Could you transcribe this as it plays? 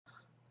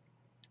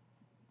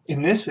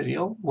In this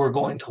video, we're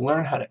going to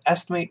learn how to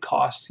estimate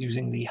costs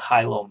using the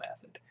high-low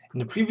method. In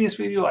the previous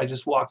video, I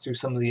just walked through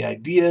some of the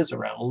ideas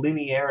around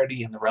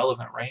linearity and the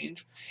relevant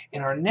range.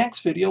 In our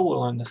next video,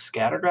 we'll learn the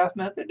Scattergraph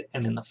method,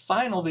 and in the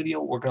final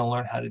video, we're going to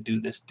learn how to do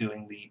this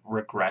doing the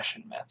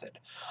regression method.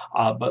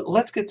 But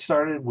let's get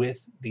started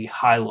with the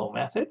high-low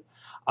method.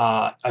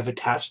 I've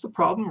attached the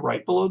problem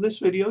right below this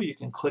video. You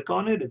can click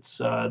on it.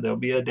 There'll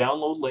be a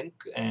download link,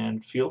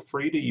 and feel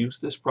free to use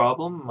this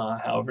problem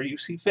however you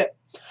see fit.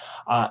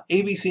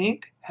 ABC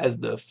Inc. has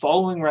the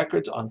following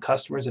records on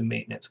customers and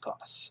maintenance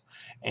costs.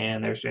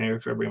 And there's January,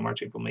 February,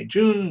 March, April, May,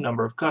 June,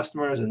 number of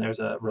customers, and there's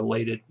a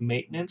related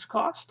maintenance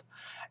cost.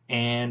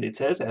 And it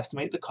says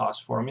estimate the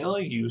cost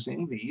formula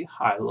using the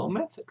high-low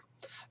method.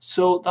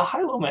 So the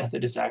high-low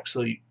method is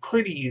actually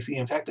pretty easy.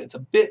 In fact, it's a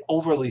bit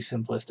overly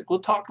simplistic. We'll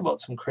talk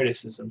about some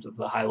criticisms of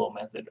the high-low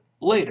method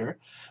later,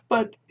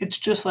 but it's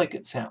just like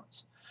it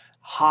sounds.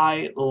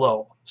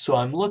 High-low. So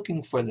I'm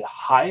looking for the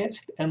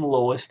highest and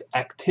lowest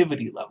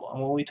activity level.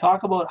 And when we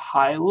talk about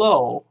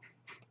high-low,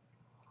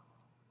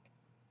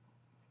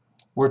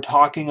 we're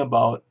talking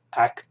about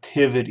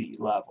activity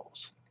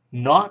levels,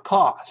 not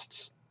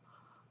costs.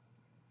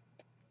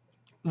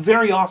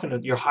 Very often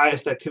your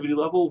highest activity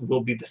level will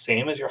be the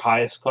same as your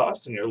highest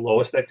cost, and your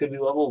lowest activity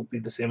level will be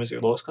the same as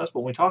your lowest cost. But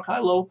when we talk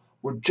high-low,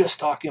 we're just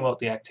talking about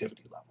the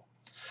activity level.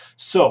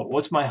 So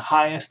what's my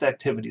highest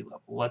activity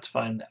level? Let's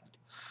find that.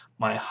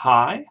 My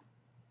high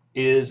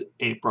is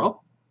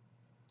April,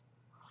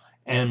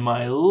 and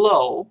my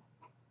low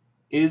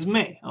is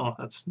May. Oh,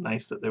 that's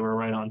nice that they were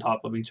right on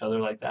top of each other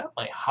like that.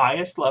 My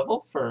highest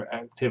level for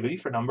activity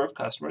for number of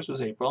customers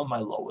was April, and my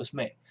low was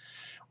May.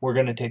 We're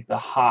going to take the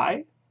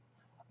high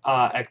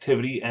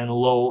activity and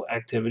low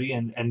activity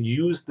and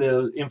use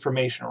the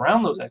information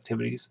around those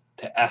activities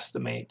to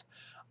estimate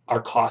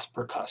our cost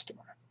per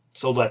customer.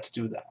 So let's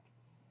do that.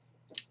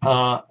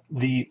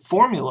 The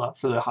formula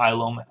for the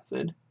high-low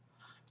method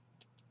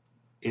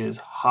is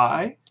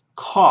high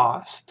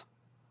cost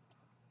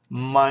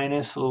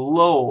minus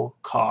low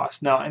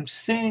cost. Now I'm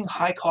saying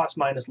high cost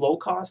minus low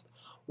cost.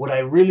 What I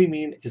really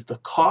mean is the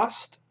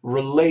cost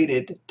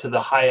related to the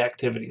high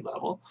activity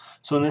level.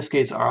 So in this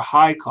case, our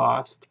high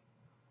cost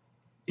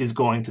is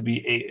going to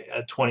be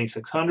a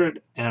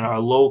 2,600, and our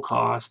low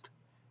cost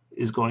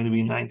is going to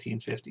be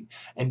 1,950.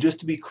 And just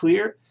to be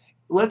clear,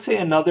 let's say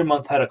another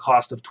month had a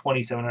cost of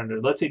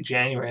 2,700. Let's say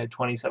January had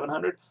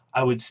 2,700.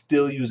 I would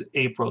still use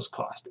April's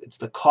cost. It's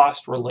the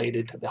cost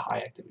related to the high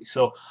activity.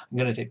 So I'm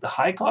going to take the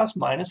high cost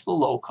minus the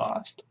low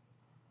cost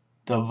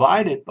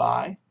divided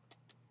by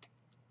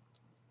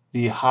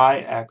the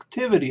high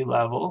activity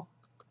level.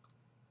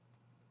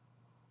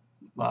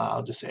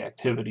 I'll just say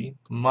activity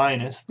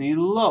minus the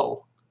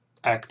low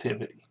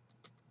activity.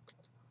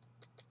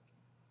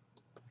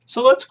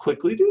 So let's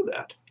quickly do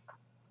that.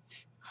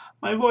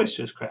 My voice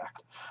just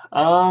cracked.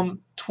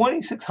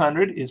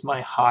 2,600 is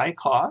my high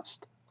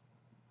cost.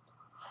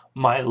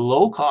 My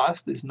low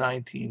cost is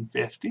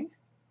 1,950.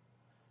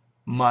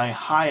 My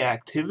high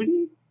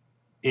activity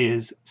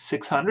is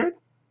 600.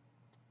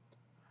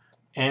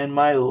 And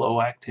my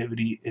low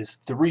activity is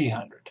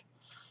 300.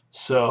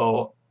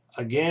 So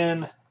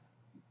again,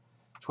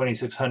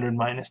 2,600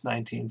 minus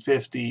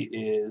 1,950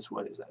 is,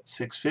 what is that,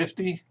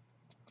 650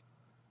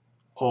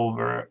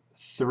 over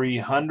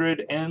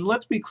 300. And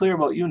let's be clear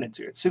about units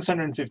here. It's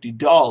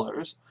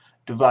 $650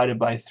 divided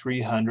by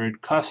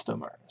 300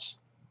 customers.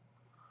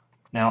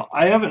 Now,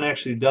 I haven't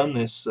actually done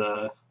this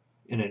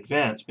in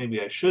advance. Maybe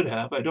I should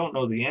have. I don't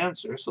know the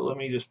answer, so let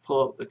me just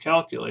pull out the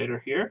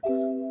calculator here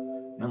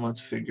and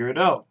let's figure it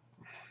out.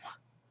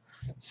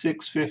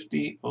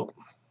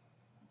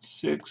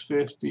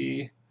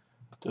 650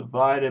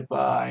 divided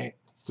by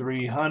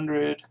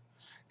 300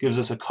 gives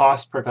us a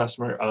cost per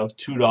customer of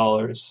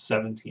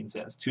 $2.17,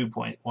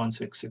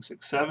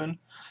 2.16667.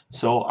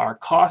 So our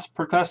cost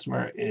per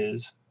customer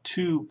is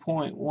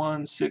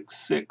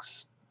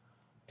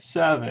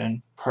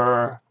 2.1667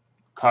 per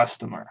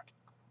customer.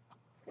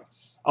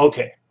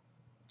 Okay,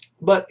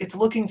 but it's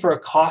looking for a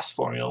cost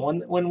formula.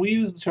 When we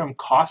use the term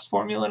cost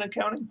formula in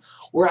accounting,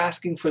 we're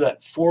asking for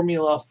that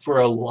formula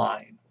for a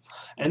line.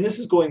 And this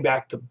is going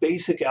back to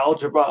basic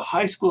algebra,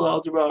 high school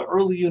algebra,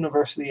 early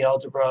university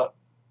algebra,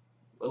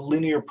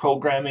 linear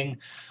programming.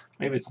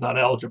 Maybe it's not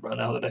algebra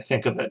now that I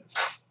think of it.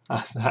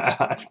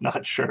 I'm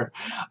not sure.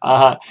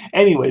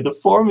 Anyway, the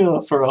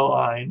formula for a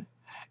line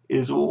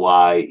is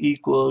y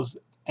equals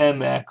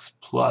mx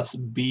plus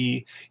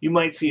b. You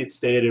might see it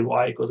stated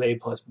y equals a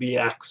plus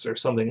bx or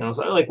something else.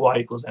 I like y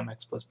equals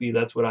mx plus b.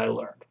 That's what I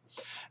learned.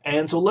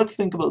 And so let's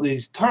think about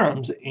these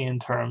terms in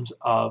terms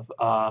of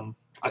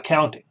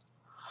accounting.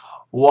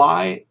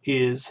 Y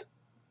is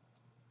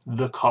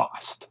the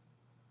cost.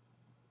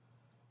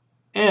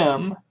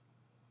 M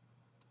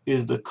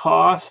is the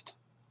cost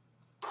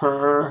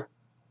per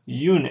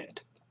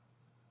unit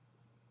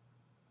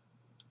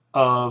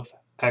of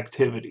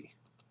activity.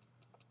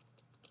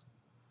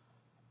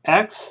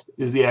 X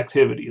is the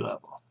activity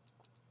level.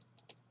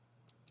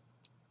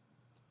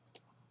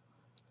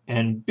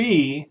 And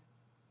B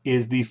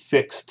is the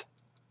fixed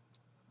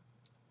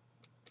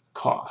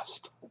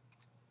cost.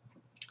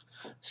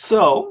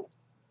 So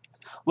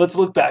let's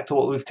look back to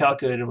what we've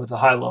calculated with the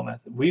high-low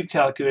method. We've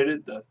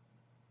calculated the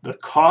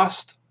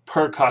cost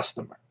per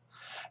customer.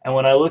 And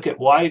when I look at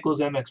y equals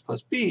mx plus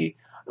b,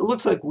 it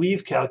looks like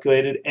we've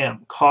calculated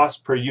m,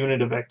 cost per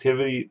unit of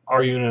activity.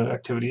 Our unit of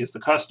activity is the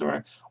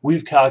customer.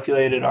 We've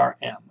calculated our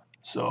m.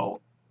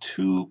 So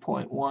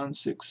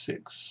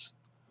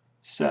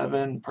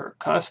 2.1667 per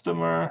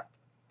customer,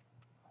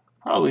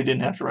 probably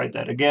didn't have to write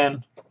that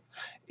again,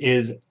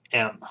 is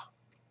m.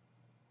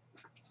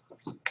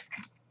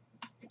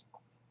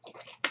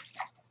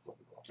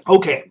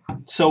 Okay,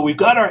 so we've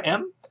got our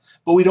m,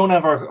 but we don't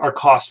have our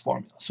cost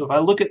formula. So if I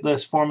look at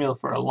this formula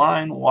for a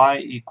line, y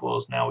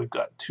equals, now we've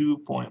got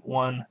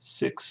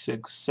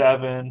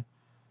 2.1667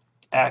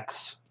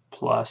 x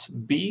plus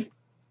b.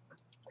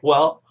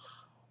 Well,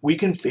 we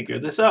can figure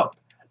this out.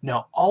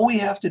 Now, all we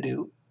have to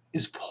do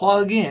is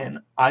plug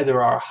in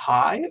either our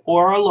high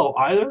or our low,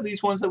 either of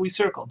these ones that we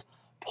circled.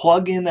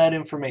 Plug in that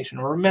information.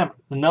 Remember,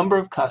 the number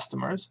of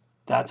customers,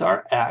 that's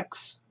our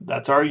x,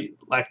 that's our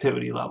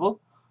activity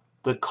level.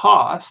 The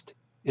cost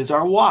is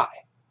our y.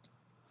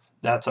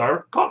 That's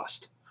our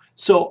cost.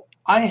 So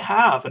I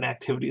have an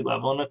activity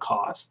level and a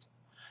cost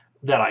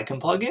that I can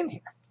plug in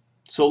here.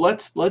 So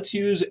let's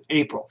use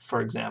April,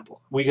 for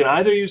example. We can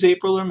either use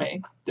April or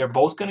May. They're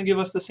both going to give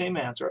us the same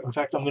answer. In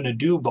fact, I'm going to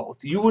do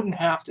both. You wouldn't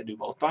have to do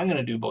both, but I'm going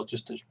to do both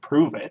just to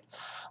prove it.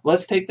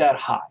 Let's take that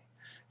high,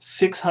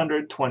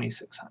 600,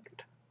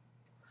 2600.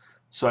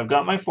 So I've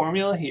got my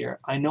formula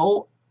here. I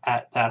know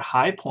at that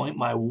high point,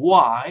 my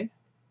y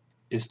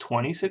is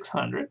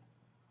 2600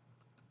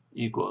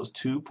 equals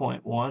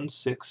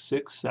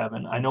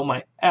 2.1667. I know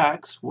my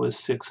x was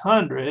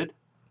 600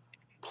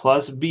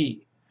 plus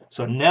b.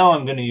 So now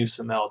I'm going to use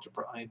some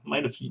algebra. I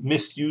might have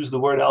misused the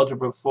word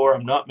algebra before.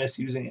 I'm not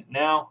misusing it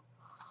now.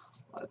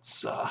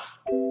 Let's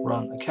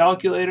run the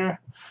calculator.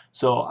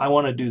 So I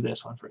want to do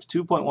this one first.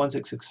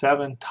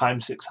 2.1667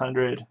 times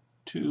 600.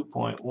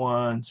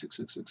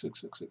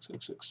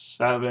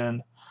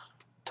 2.166666667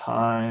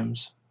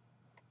 times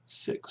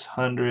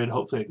 600.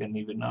 Hopefully I get an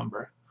even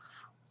number.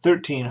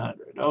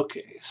 1300.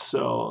 Okay,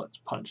 so let's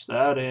punch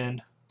that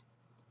in.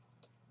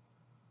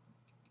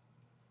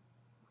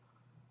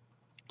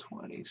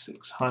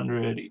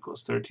 2600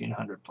 equals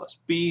 1300 plus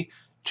b.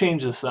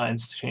 Change the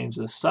signs,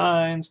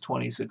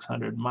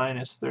 2600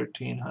 minus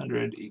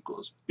 1300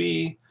 equals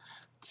b.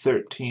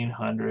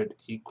 1300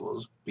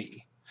 equals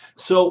b.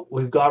 So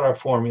we've got our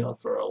formula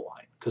for a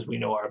line because we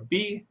know our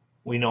b,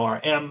 we know our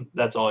m,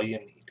 that's all you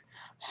need.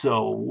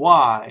 So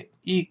y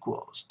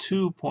equals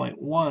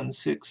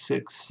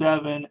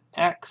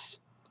 2.1667x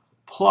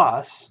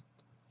plus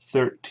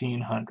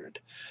 1300.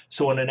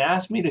 So when it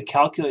asked me to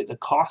calculate the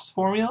cost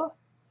formula,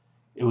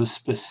 it was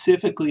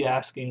specifically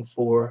asking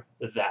for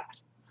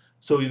that.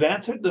 So we've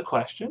answered the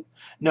question.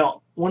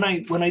 Now, when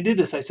I did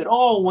this, I said,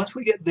 oh, once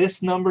we get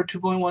this number,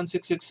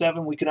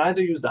 2.1667, we can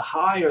either use the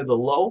high or the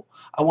low.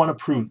 I want to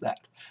prove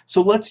that.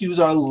 So let's use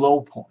our low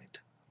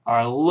point.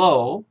 Our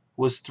low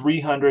was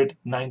 300,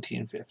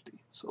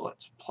 1950. So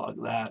let's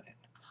plug that in.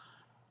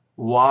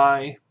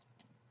 Y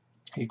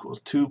equals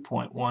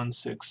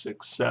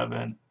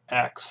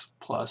 2.1667x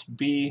plus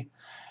b.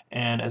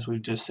 And as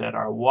we've just said,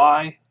 our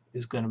y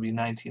is going to be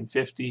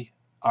 1950,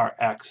 our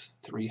x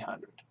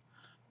 300.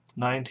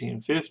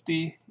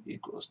 1950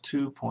 equals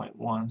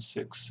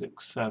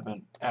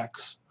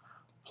 2.1667x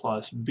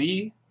plus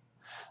b.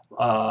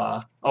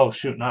 Oh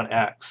shoot, not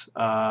x.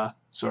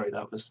 Sorry,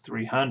 that was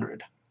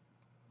 300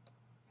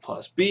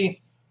 plus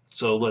b.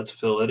 So let's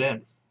fill it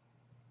in.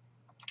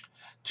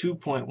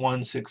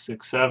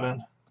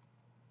 2.1667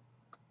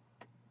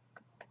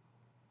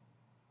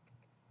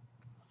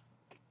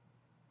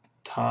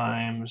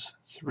 times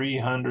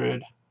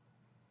 300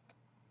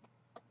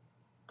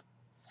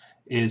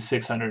 is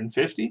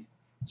 650.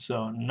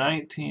 So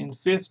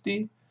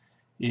 1950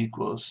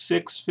 equals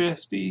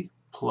 650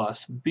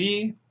 plus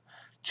b.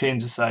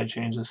 Change the side,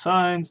 change the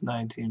signs.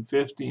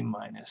 1950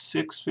 minus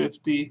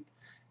 650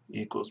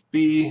 equals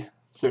b.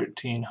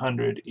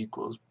 1300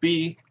 equals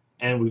b.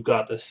 And we've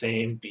got the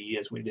same b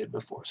as we did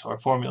before. So our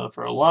formula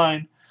for a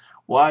line,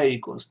 y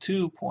equals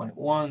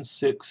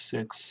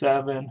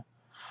 2.1667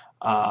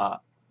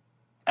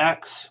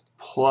 x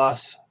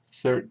plus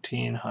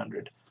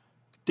 1300.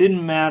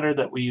 Didn't matter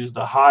that we used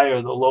the high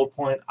or the low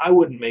point. I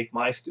wouldn't make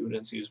my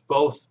students use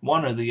both,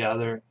 one or the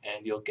other,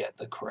 and you'll get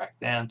the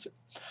correct answer.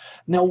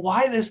 Now,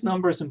 why this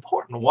number is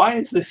important? Why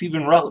is this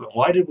even relevant?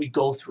 Why did we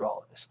go through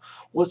all of this?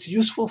 Well, it's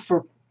useful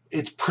for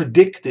its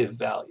predictive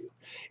value.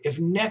 If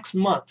next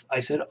month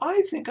I said,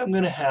 I think I'm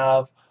going to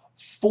have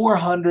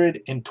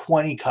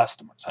 420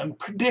 customers. I'm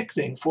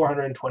predicting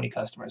 420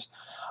 customers.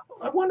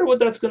 I wonder what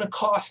that's going to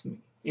cost me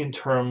in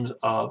terms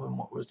of, and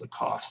what was the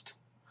cost?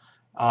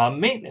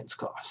 Maintenance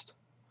cost.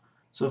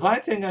 So if I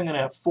think I'm going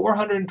to have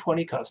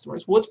 420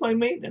 customers, what's my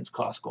maintenance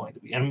cost going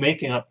to be? I'm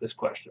making up this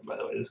question, by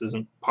the way. This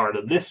isn't part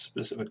of this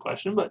specific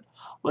question, but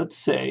let's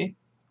say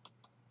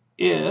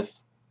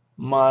if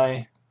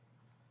my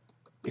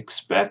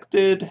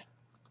expected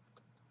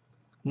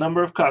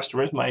number of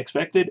customers, my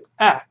expected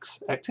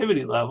X,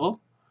 activity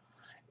level,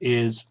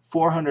 is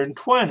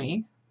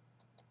 420.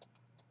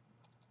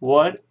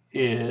 What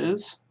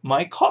is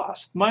my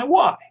cost, my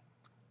y?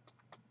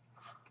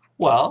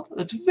 Well,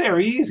 it's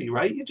very easy,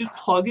 right? You just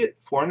plug it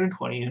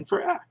 420 in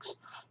for x.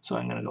 So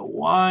I'm going to go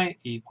y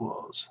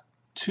equals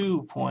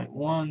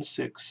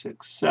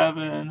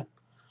 2.1667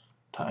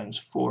 times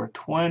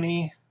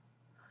 420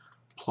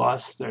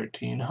 plus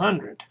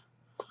 1300.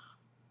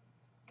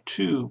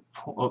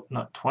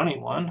 Not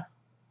 21.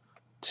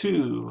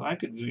 2, I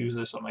could use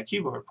this on my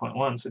keyboard,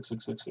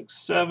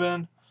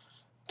 0.166667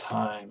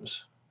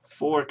 times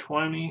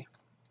 420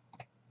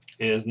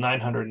 is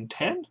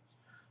 910.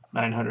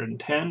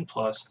 910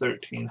 plus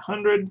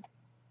 1300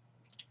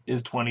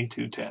 is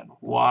 2210.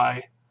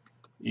 Y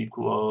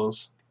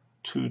equals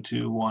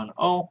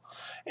 2210.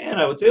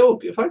 And I would say, oh,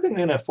 if I think I'm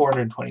going to have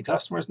 420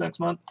 customers next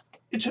month,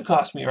 it should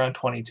cost me around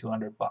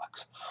 $2,200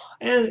 bucks.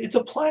 And it's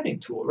a planning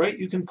tool, right?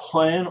 You can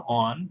plan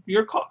on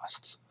your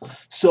costs.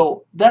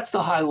 So that's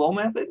the high-low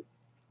method.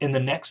 In the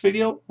next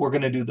video, we're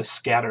going to do the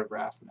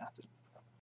Scattergraph method.